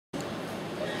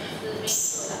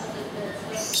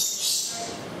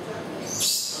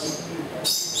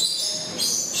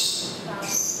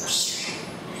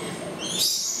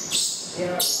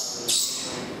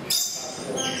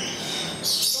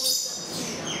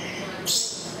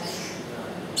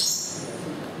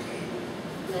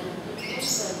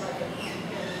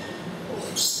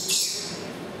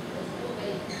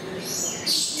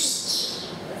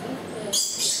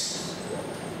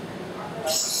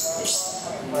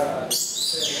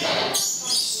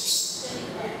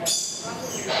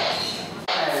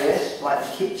Areas like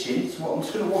the kitchen, so I'm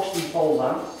just going to wash these bowls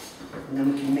out and then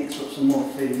we can mix up some more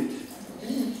food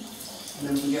and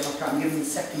then we can get back out and give them the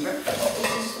second breakfast.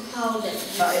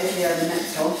 That is the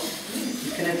next one.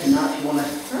 You can open that if you want to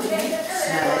smell it.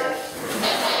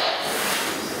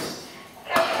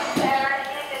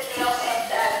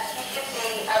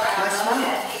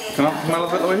 Can I smell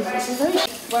of it, Louise?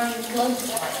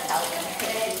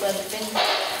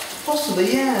 Possibly,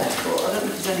 yeah, but I don't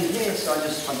know if there's any here, so I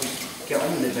just get on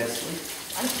with it basically.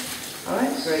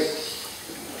 Alright, great.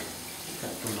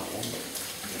 Can't from that one,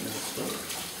 but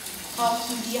How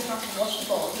often do you have to wash the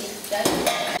bowl today?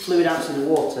 fluid ounces of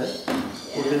water,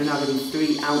 we're going to now give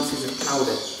 3 ounces of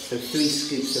powder. So 3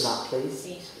 scoops of that, please.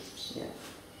 3 scoops. Yeah.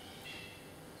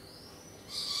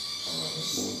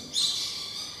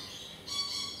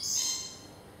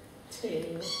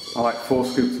 I like 4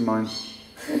 scoops of mine.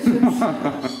 3.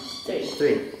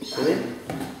 3. Brilliant.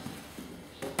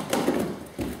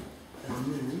 And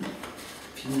then,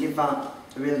 if you can give that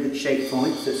a really good shake for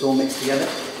me, so it's all mixed together.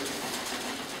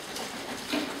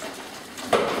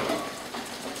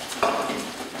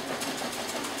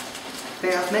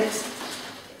 Think that's mixed?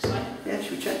 Yeah,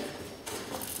 should we check?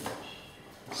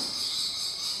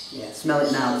 Yeah, smell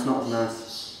it now, it's not as nice.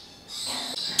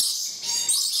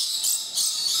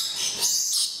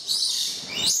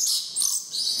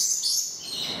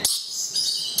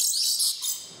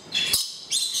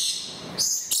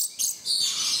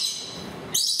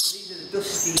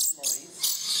 Dusty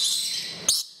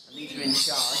lorries, and these are in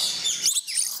charge.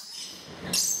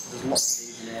 There's lots of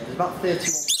these in there. There's about 31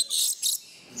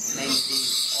 birds, mainly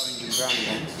these orange and brown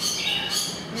ones.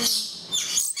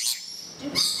 Do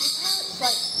parrots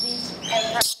like these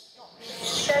parrots not being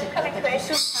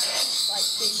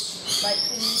like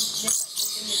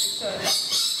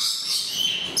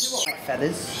Like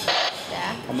feathers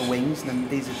on the wings, and then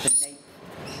these are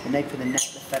the nape of the neck,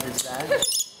 the feathers there.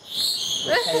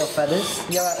 The tail feathers.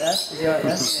 You alright there? Is he alright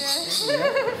there? Yeah.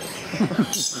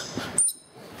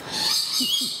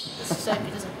 Just hope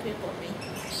he doesn't poop on me. I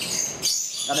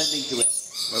don't think he will.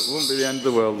 Well, it wouldn't be the end of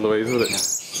the world, Louise, would it?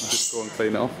 Just go and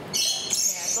clean it off. Yeah,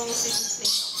 as long as we can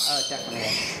clean it off. Oh, definitely.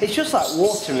 Yeah. It's just like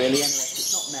water, really. Anyway,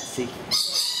 it's not messy. Yeah.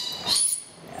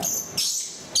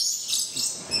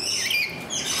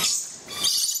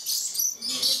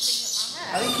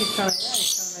 I think he's trying to. Yeah,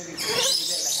 he's trying to maybe give me a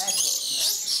bit of a haircut.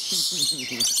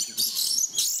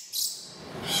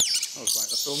 I was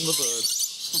like, I filmed the bird.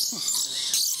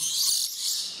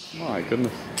 My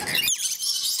goodness.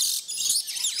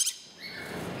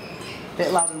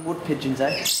 Bit louder than wood pigeons,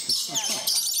 eh?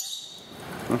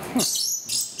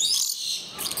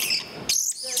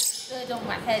 Bird on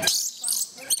my head.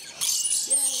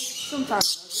 Yeah, sometimes.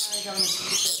 Yeah,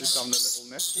 Just having a little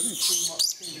nest, isn't he? See what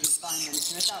soon as we can find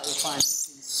anything. I doubt we'll find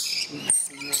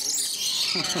anything in really.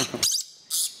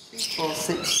 2, 4, 6,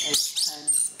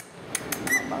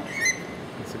 8, 10. Not bad.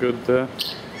 It's a good,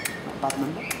 Not bad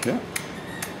number. yeah.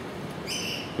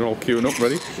 They're all queuing up,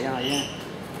 ready? Yeah, yeah.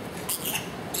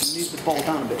 You move the ball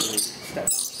down a bit, really. Step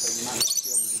down, so you might not be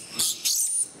able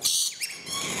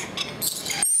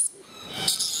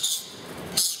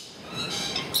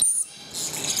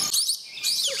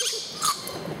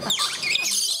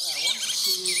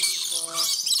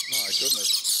My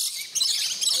goodness.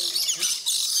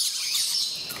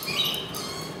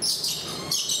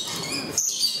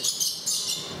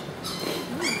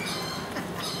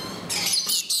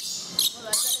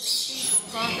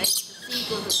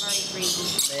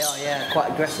 They are, yeah,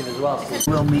 quite aggressive as well.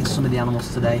 So we'll meet some of the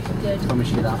animals today. Good.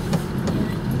 Promise you that.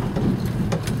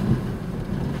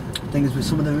 The thing is, with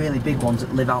some of the really big ones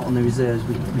that live out on the reserves,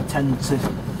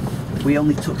 we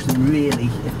only touch them really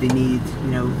if they need,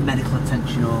 you know, medical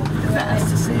attention or a vet has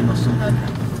to see them or something. Okay.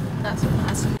 That's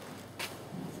nice.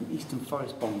 Eastern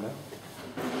Forest bongo.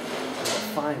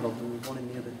 There's 5 of them, with one in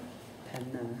the other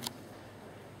pen there.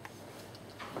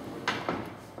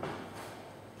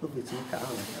 Lovely to look at,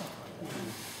 aren't they?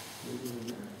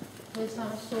 First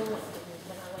time I saw it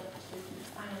when I went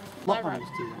to Lot of them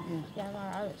do that, yeah. yeah, my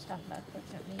rabbits have that,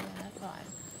 definitely, yeah, but I'm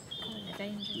kind of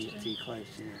danger to them. Too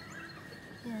close, yeah.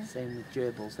 Yeah. Same with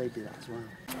gerbils, they do that as well.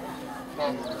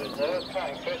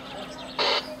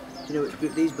 Do you know which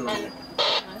group these belong to?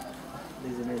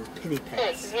 These are known as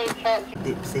pinnipeds.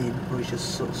 Dips in, or it's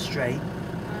just sort of straight,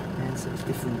 and so it's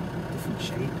different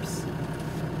shapes.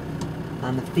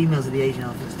 And the females of the Asian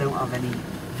elephants don't have any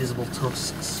visible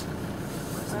tusks.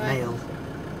 Whereas the male.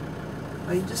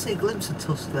 Oh, you just see a glimpse of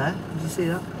tusk there. Did you see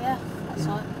that? Yeah, that's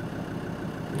right.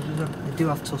 They do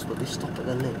have tusks, but they stop at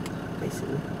the lip,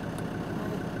 basically.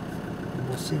 And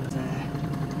we'll see him there.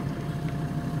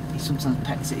 He sometimes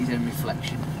pecks at his own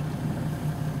reflection.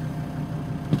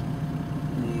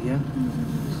 There you go.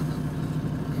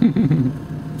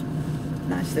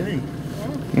 Nice though, isn't he?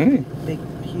 Yeah. Hey. Big,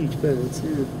 huge bird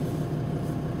too.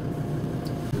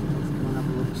 Come on, have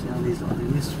a look, see how these look. I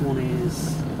think this one is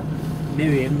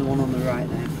Miriam, the one on the right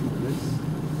there in front of us.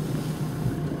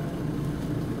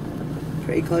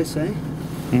 Pretty close, eh?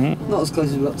 Not as close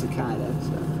as we got to Kai though,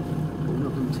 so we're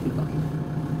not done too bad.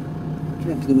 You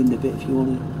can open the window a bit if you want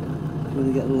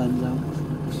to get the lens out.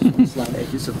 Just slide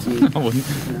it, it's up to you. I wouldn't.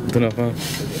 Don't know if I...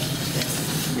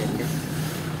 There you go.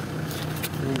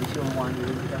 And then if you want to wind your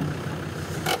window down.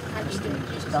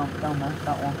 Just down there,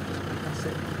 that one. That's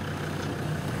it.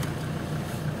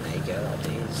 There you go, that'll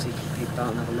do. So you can peek out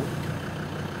and have a look.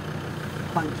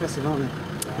 Quite impressive, aren't they?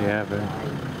 Yeah, very.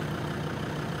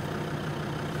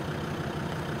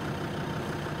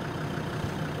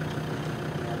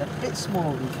 Yeah, they're a bit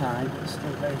smaller than Kai, but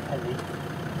still very heavy.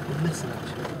 We're missing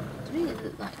actually. To me, they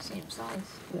look like the same size.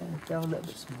 Yeah, they're a little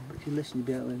bit small, but if you listen, you'll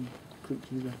be able to crunch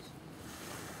in the grass.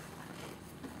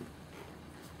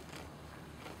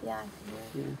 Yeah, I can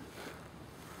hear. Yeah.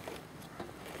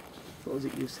 What was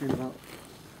it you were saying about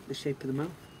the shape of the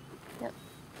mouth? Yep.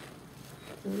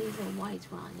 So these are white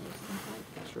rhinos, like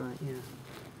That's right, yeah.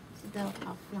 so they'll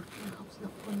have flat mouths,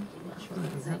 not pointy. That's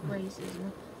right, exactly. Like races,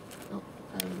 not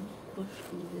bush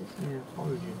feeders. Yeah,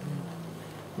 origin. Yeah.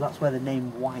 Well, that's where the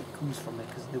name white comes from,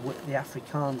 because the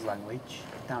Afrikaans language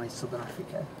down in southern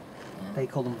Africa, they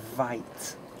call them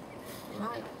white.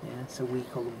 Right. Yeah, so we've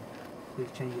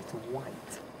changed it to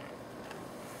white.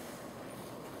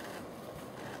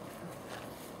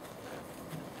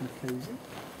 Cosy.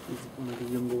 He's one of the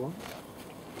younger ones.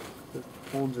 The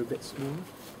horns are a bit smaller.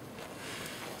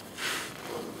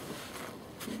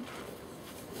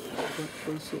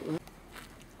 Close up there.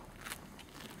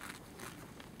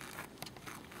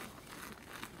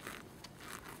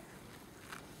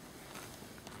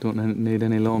 Don't need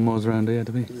any lawnmowers around here,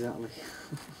 do we? Exactly.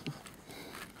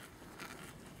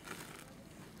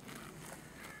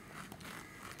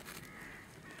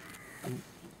 And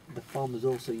the farmers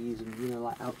also use them, you know,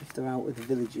 like out if they're out with the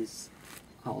villages,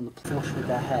 out on the flush with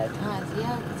their head.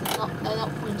 Yeah, because they're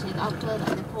not pointing out there,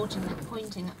 like they're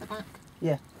pointing at the back.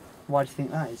 Yeah. Why do you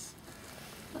think that is?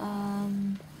 I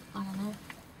don't know.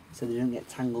 So they don't get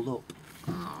tangled up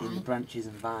in the Right. branches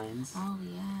and vines. Oh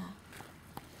yeah.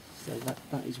 So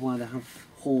that is why they have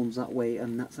horns that way,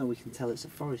 and that's how we can tell it's a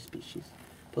forest species.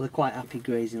 But they're quite happy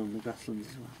grazing on the grasslands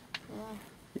as well.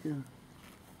 Yeah. Yeah.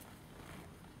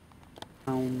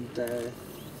 Around the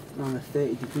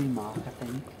 30-degree mark, I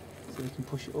think. So they can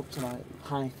push it up to like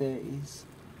high 30s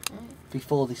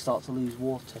before they start to lose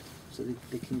water. So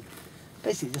they can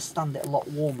basically just stand it a lot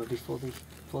warmer before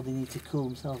they need to cool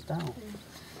themselves down.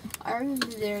 I remember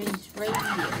there is reindeers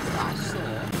that I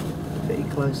saw. Pretty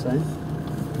close though.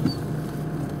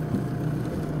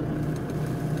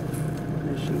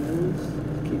 There she is.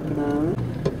 Keep an eye on her.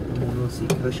 And we'll see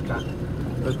Kushka.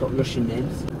 They've got Russian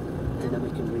names. And then we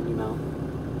can bring him out.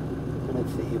 And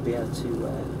hopefully he'll be able to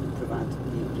provide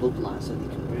new bloodline so they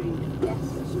can breed. Yes.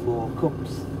 Some more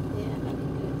cubs. Yeah, that'd be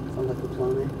good. Sound like a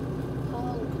plan, eh? How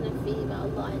long can a female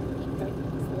lion be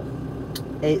pregnant for?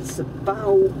 It's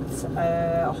about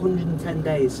 110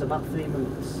 days, so about 3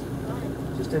 months.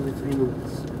 Right. Just over 3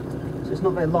 months. So it's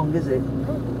not very long, is it?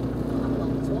 Oh, not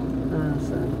long at all.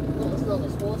 So. Not as long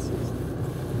as horses.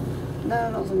 No,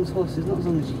 not as long as horses, not as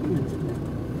long as humans, is it?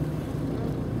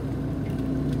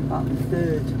 About a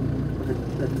third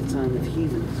of the time of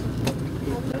humans.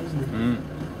 Isn't it?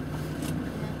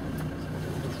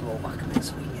 Just roll back a bit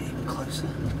so we can get even closer.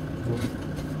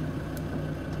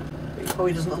 He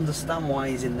probably doesn't understand why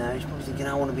he's in there. He's probably thinking,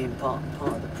 I want to be in part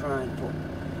of the pride. But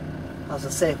as I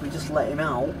say, if we just let him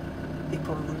out, he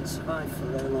probably wouldn't survive for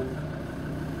very long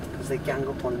because they gang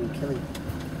up on him and kill him.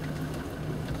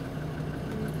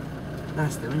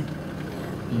 Nice though, isn't it?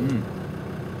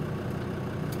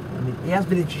 I mean, he has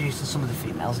been introduced to some of the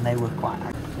females and they were quite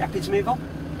happy. You happy to move on?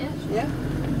 Yeah. Yeah.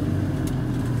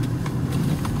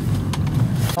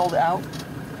 Hold it out,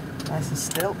 nice and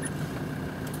still.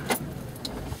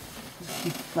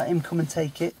 Let him come and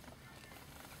take it.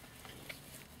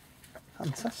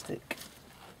 Fantastic.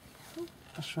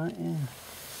 That's right, yeah.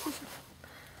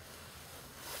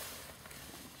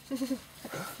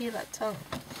 Feel that tongue.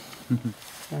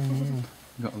 Yeah.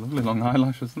 Got a lovely long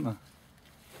eyelash, hasn't there?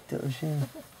 It does, yeah.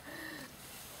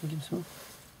 Give him some.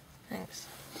 Thanks.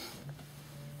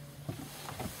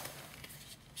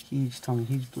 Huge tongue,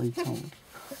 huge blue tongue.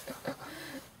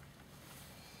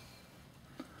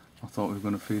 I thought we were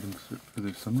going to feed him through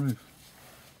the sunroof.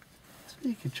 So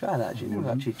you could try that, actually. You've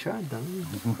never actually tried that.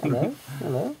 Hello,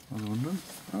 hello. I was wondering.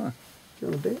 Ah. Do you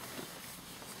want a bit?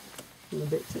 Do you want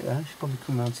a bit too? I should probably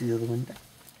come round to the other window.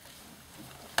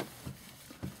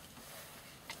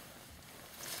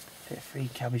 Bit of free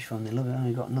cabbage from the love it.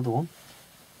 Only got another one.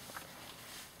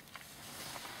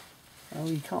 Oh,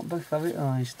 you can't both have it.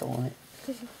 Oh, he's stolen it.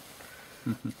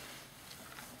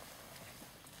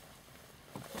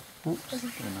 Oops.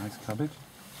 Very nice cabbage.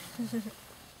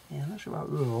 Yeah, I'm not sure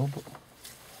about raw, but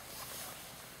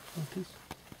focus.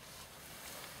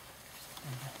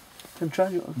 Can try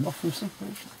it off from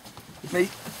something. Me.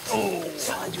 Oh,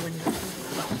 slide you in there.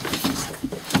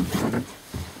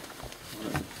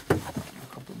 A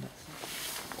couple of bits.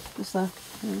 Just there.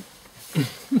 Yeah.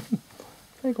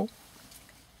 There you go.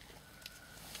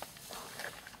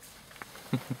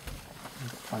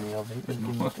 Funny of it, give me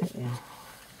a bit, yeah.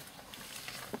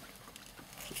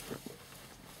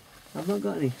 I've not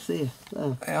got any, see you.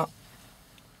 There. Yeah.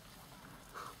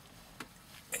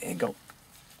 There you go.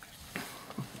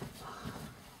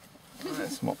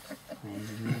 There's some more.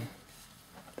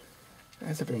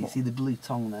 There's a bit You more. see the blue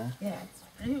tongue there? Yeah, it's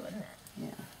blue, isn't it?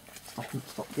 Yeah.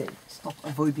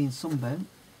 Avoid being sunburnt.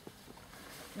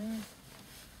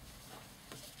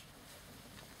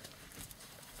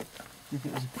 If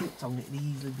it was a pink tongue, it'd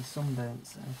easily be sunburnt.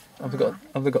 So.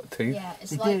 Have they got teeth? Yeah,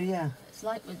 it's They like do, yeah. it's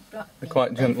like with black. They're people, quite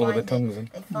they gentle with find their tongues,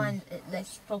 They find it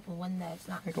less problem when there's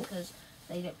that because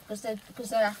they don't because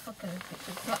they're African.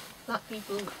 Because black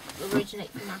people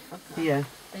originate from Africa. Yeah.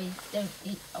 They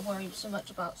don't worry so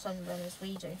much about sunburn as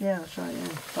we do. Yeah, that's right, yeah.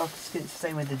 Darker skin, it's the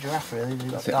same with the giraffe really,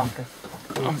 they've got That's it. darker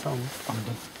tongues.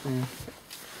 Yeah.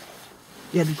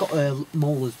 Yeah, they've got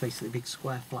molars basically, big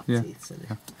square flat teeth. So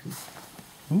they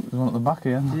Ooh, there's one at the back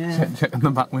here. Yeah. Check in the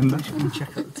back window. you can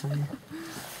check out the tongue.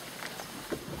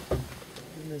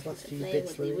 And there's lots of They bits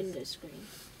want the Louise. window screen.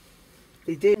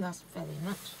 They do. That's very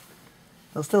much.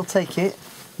 They'll still take it.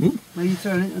 Are you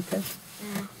throwing it? Okay.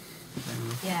 Yeah.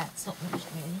 Yeah, it's not much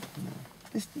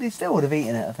really. They still would have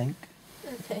eaten it, I think.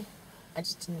 Okay. I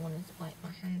just didn't want to wipe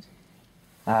my hand.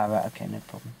 Ah, right, okay, no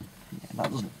problem. Yeah,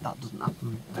 that doesn't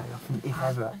happen very often, if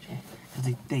ever, actually.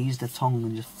 Because they use their tongue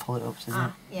and just pull it up, so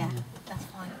Yeah, that's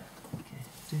fine. Okay.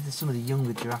 So there's some of the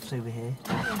younger giraffes over here.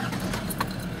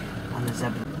 And the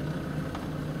zebra.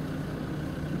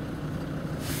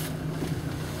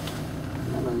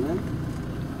 Hello then.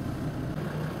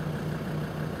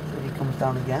 So he comes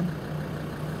down again.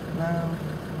 No.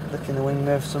 Licking the wing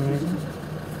mirror for some reason.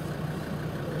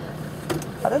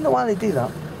 I don't know why they do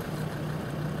that.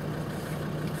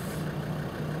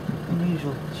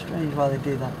 Unusual, strange why they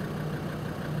do that.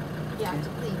 You have to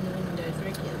clean the windows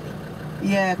regularly.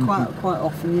 Yeah, quite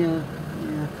often, yeah.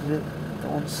 Yeah, because we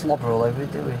don't want slobber all over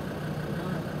it, do we?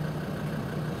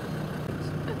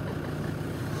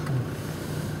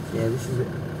 Yeah,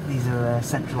 these are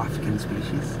Central African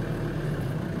species.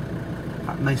 In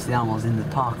fact, most of the animals in the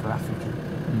park are African.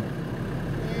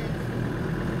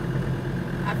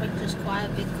 Africa's quite a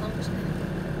big continent.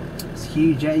 It's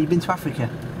huge, yeah. You've been to Africa?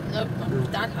 Nope, my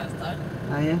dad has though.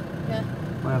 Oh, yeah? Yeah.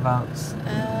 Whereabouts?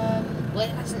 Well,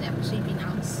 he hasn't actually been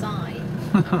outside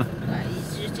Africa.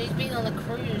 He's been on a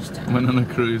cruise down. Went on a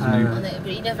cruise and On it,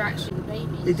 but he never actually had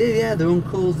babies. They do, yeah. Their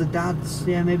uncles, the dads,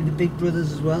 yeah, maybe the big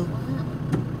brothers as well.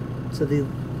 So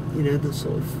they'll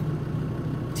sort of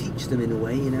teach them in a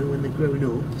way, when they're growing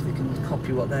up, they can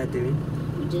copy what they're doing.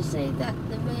 Would you say that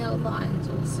the male lions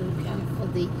also care for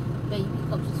the baby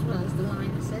cubs as well as the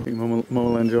lionesses? I think Mum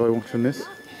will enjoy watching this.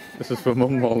 This is for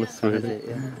Mum Wallace, Is really. it,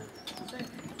 yeah.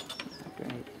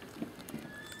 Great.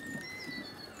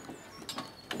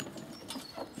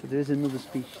 So there is another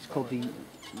species called the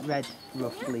red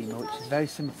ruffed lemur, which is very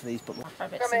similar to these, but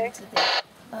Rabbits into the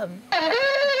run.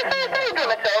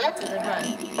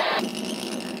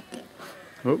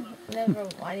 Oh, Whenever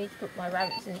I need to put my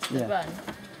rabbits into the run,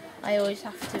 I always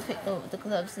have to pick up the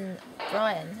gloves, and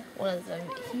Brian, one of them,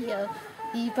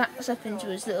 he backs up into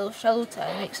his little shelter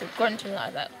and makes a grunting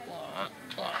like that.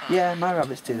 yeah, my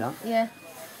rabbits do that. Yeah.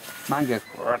 Mine go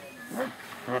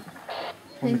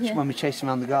when we chase them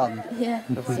around the garden. Yeah.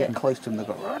 If we get close to them, they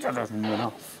go and run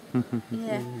off.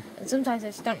 Yeah. And sometimes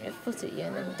they stamp their foot at you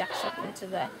and then dash up into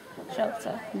their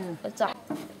shelter. But that.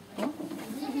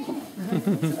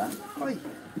 into that. Oi.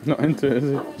 Not into it, is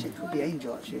it? Actually, it could be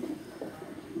Angel, actually. I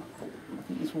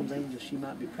think this one's Angel. She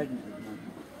might be pregnant at the moment.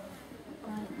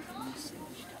 Right. Let's see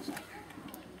what she does.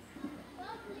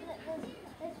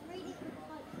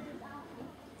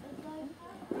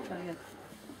 Try again.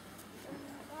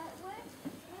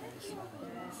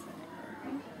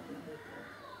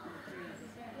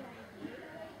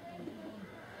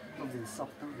 Something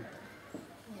soft, don't you?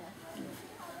 Yeah.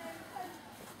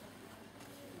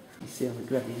 You see on the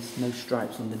grevies, no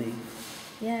stripes underneath.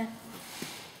 Yeah.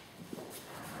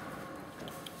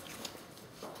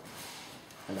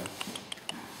 Hello.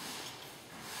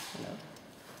 Hello.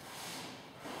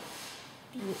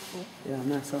 Beautiful. Yeah,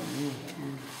 nice, aren't they? Yeah.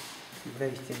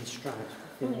 Very thin stripes.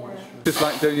 Thin white stripes. Just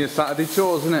like doing your Saturday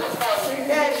chores, isn't it?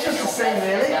 Yeah, it's just the same,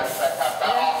 really.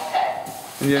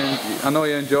 And I know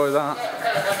you enjoy that.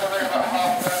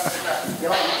 You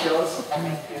like the chores?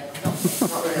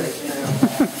 Not really, you know.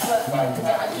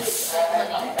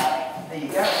 There you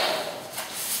go.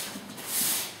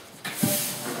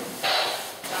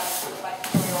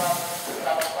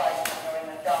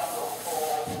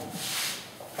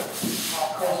 Of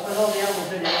course, with all the animals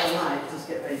doing it all night, it does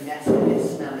get very nasty and it's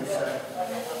smelly, so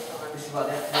this is why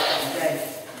they have to do it every day.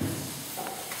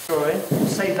 Sorry, we'll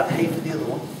save that hay for the other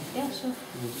one. Yeah, sure.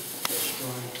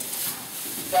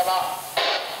 A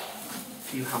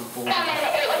few handfuls. It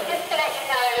was just to let you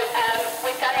know,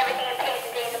 we've done everything in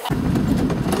P&D.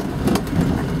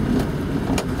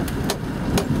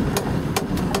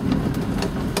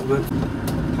 We're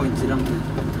pointed, aren't we?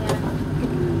 Yeah.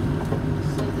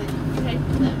 So that you take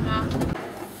them out.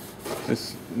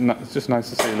 It's just nice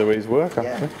to see Louise work,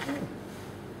 actually.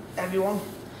 Yeah. Everyone.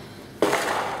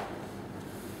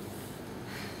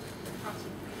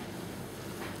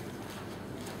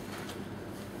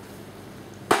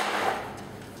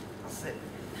 That's it.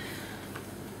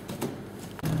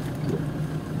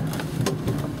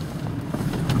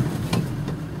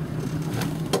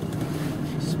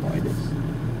 Spiders.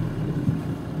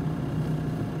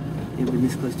 You ever been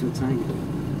this close to a tiger?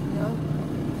 No.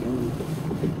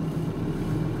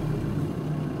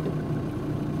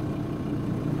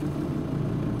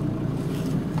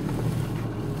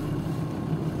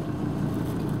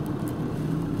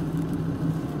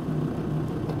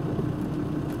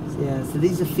 Yeah, so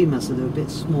these are females, so they're a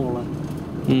bit smaller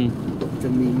than the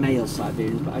male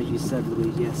Siberians, but as you said,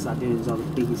 Louise, yes, Siberians are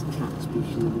the biggest cat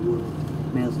species in the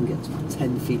world. Males can get to about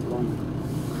 10 feet long.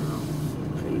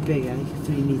 Pretty big, eh?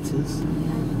 3 metres.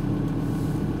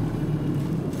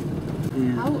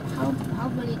 Yeah. How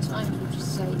many times would you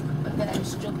say a bear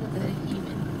is stronger than a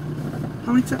human?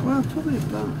 How many times? Well, probably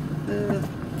about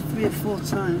 3 or 4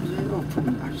 times. Yeah. Oh,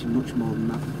 probably actually much more than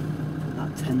that.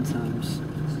 About 10 times.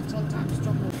 So 10 times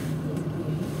stronger.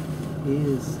 He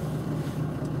is.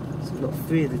 So we've got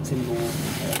 3 of the Timor.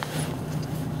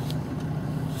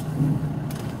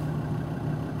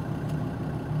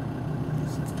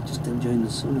 Just enjoying the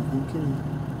sun, I think, isn't it?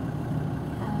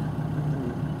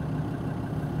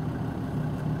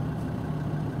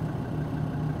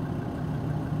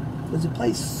 There's a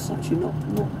place actually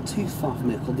not too far from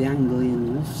here called the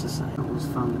Anglian Wolf Society. I always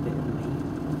found a bit of meat.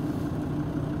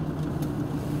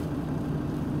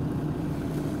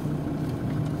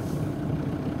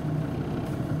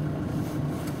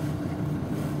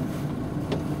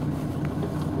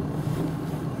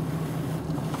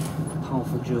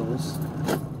 Powerful jaws.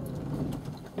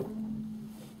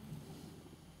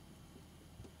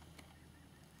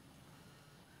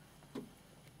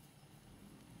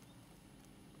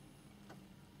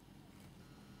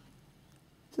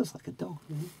 Just like a dog,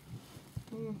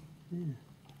 really. Yeah.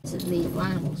 To leave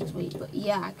animals to eat, but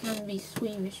yeah, I can be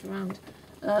squeamish around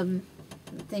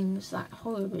things like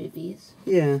horror movies.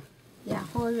 Yeah. Yeah,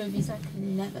 horror movies I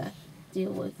can never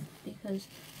deal with because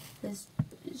there's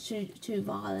too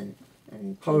violent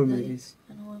and too Horror bloody movies.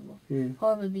 and horrible. Yeah.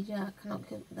 Horror movies, yeah, I cannot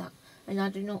cope with that, and I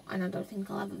don't think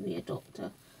I'll ever be a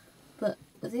doctor. But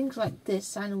the things like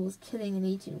this, animals killing and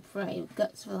eating prey,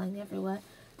 guts flying everywhere,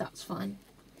 that's fine.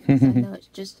 I know it's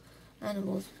just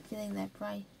animals killing their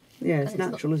prey. Yeah, it's And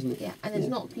natural, isn't it? Yeah, and it's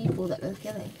not people that they're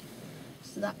killing,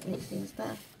 so that makes things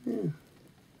better. Yeah.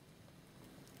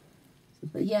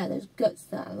 But yeah, those guts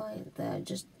that are lying there are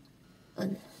just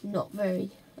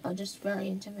just very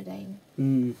intimidating.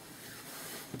 Mm.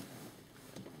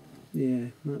 Yeah,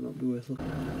 might not be worth looking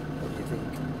at. What do you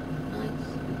think?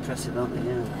 Nice. Impressive, aren't they?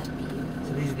 Yeah. Yeah, beautiful.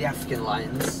 So these are the African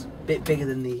lions, a bit bigger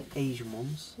than the Asian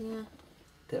ones Yeah.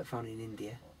 that are found in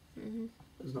India. Mhm.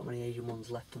 There's not many Asian ones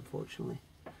left, unfortunately.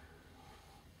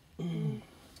 And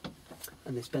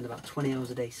they spend about 20 hours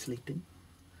a day sleeping.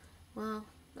 Wow,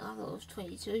 I thought it was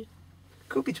 22.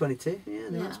 Could be 22, yeah,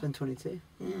 they Yeah. might spend 22.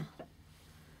 Yeah.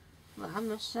 But I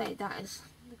must say that is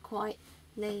quite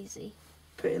lazy.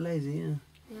 Pretty lazy, yeah.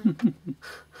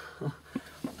 Yeah.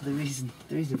 The reason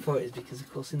for it is because,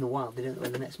 of course, in the wild they don't know where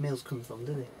the next meal's coming from,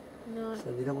 do they? No.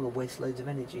 So they don't want to waste loads of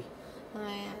energy. Oh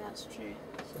yeah, that's true.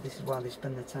 So this is why they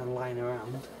spend their time lying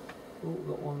around. Oh,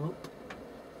 got one up.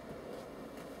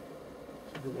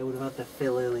 I think they would have had their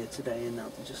fill earlier today, and now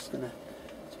they're just gonna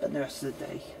spend the rest of the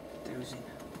day dozing.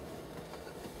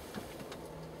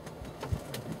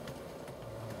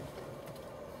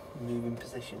 Moving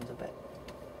positions a bit.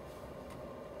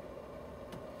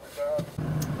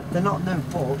 They're not no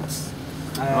bugs.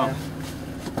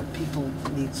 People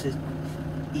need to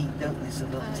eat, don't they? So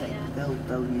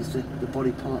they'll use the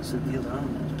body parts of the other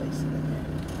animals basically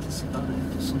to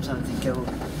survive. But sometimes they go a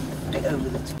bit over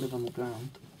the top, live on the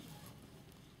ground.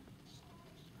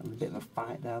 And a bit of a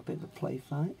fight there, a bit of a play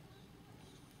fight.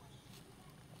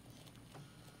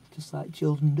 Just like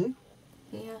children do.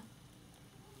 Yeah.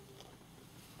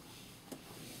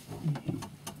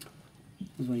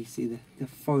 That's why you see the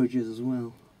foragers as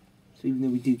well. So even though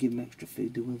we do give them extra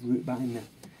food, they will root about in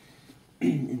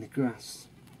the grass,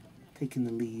 taking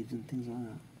the leaves and things like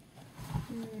that.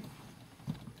 Mm.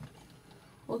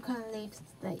 What kind of leaves do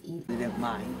they eat? They don't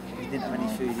mind. If you didn't have any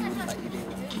food, he wouldn't let you do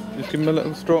that. Just give him a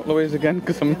little stroke, Louise, again,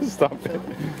 because I'm going to stop it.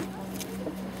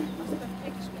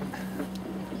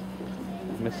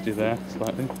 Missed you there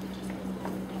slightly.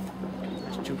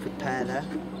 Nice chunk of pear there.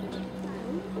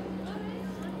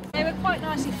 They were quite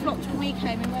nicely flocked when we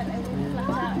came in, weren't they? They were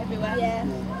flat out everywhere. Yeah.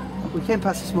 We came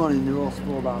past this morning and they were all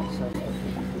sprawled out. So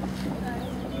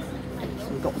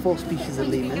we've got 4 species of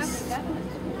lemurs. Who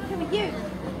are you?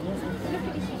 Look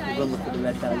at his face. We'll look at the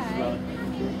red bellies as well.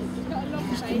 He's got a long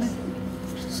face.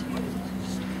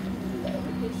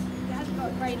 He hasn't got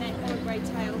a grey neck or a grey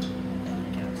tail.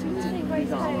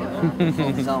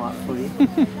 His arm out for you.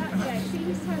 Yeah, see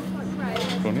his tail's quite grey.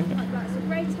 Funny, isn't it? It's a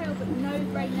grey tail but no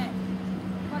grey neck.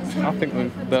 I think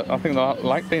they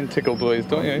like being tickled, Louise,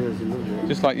 don't you?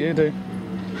 Just like you do.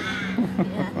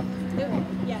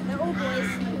 Yeah, they're all boys.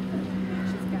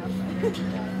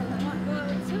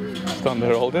 Stand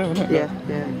there all day, isn't it? Yeah.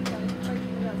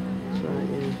 That's right,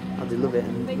 yeah. I do love it,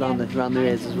 and round the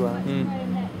ears as well. As well.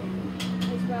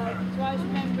 So I always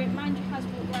remember it. Mind you, has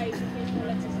more greys and here's more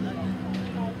letters in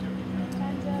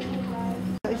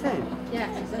Is that his name? Yeah,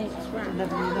 his name's I Ram.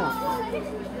 never knew that.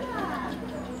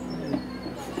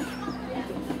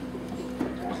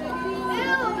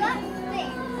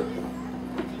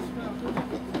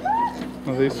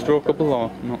 Are these strokeable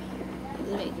or not?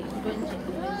 They make it grunting.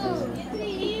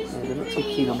 They're not too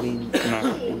keen on being No.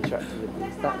 interactive with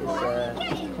these. That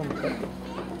is contact.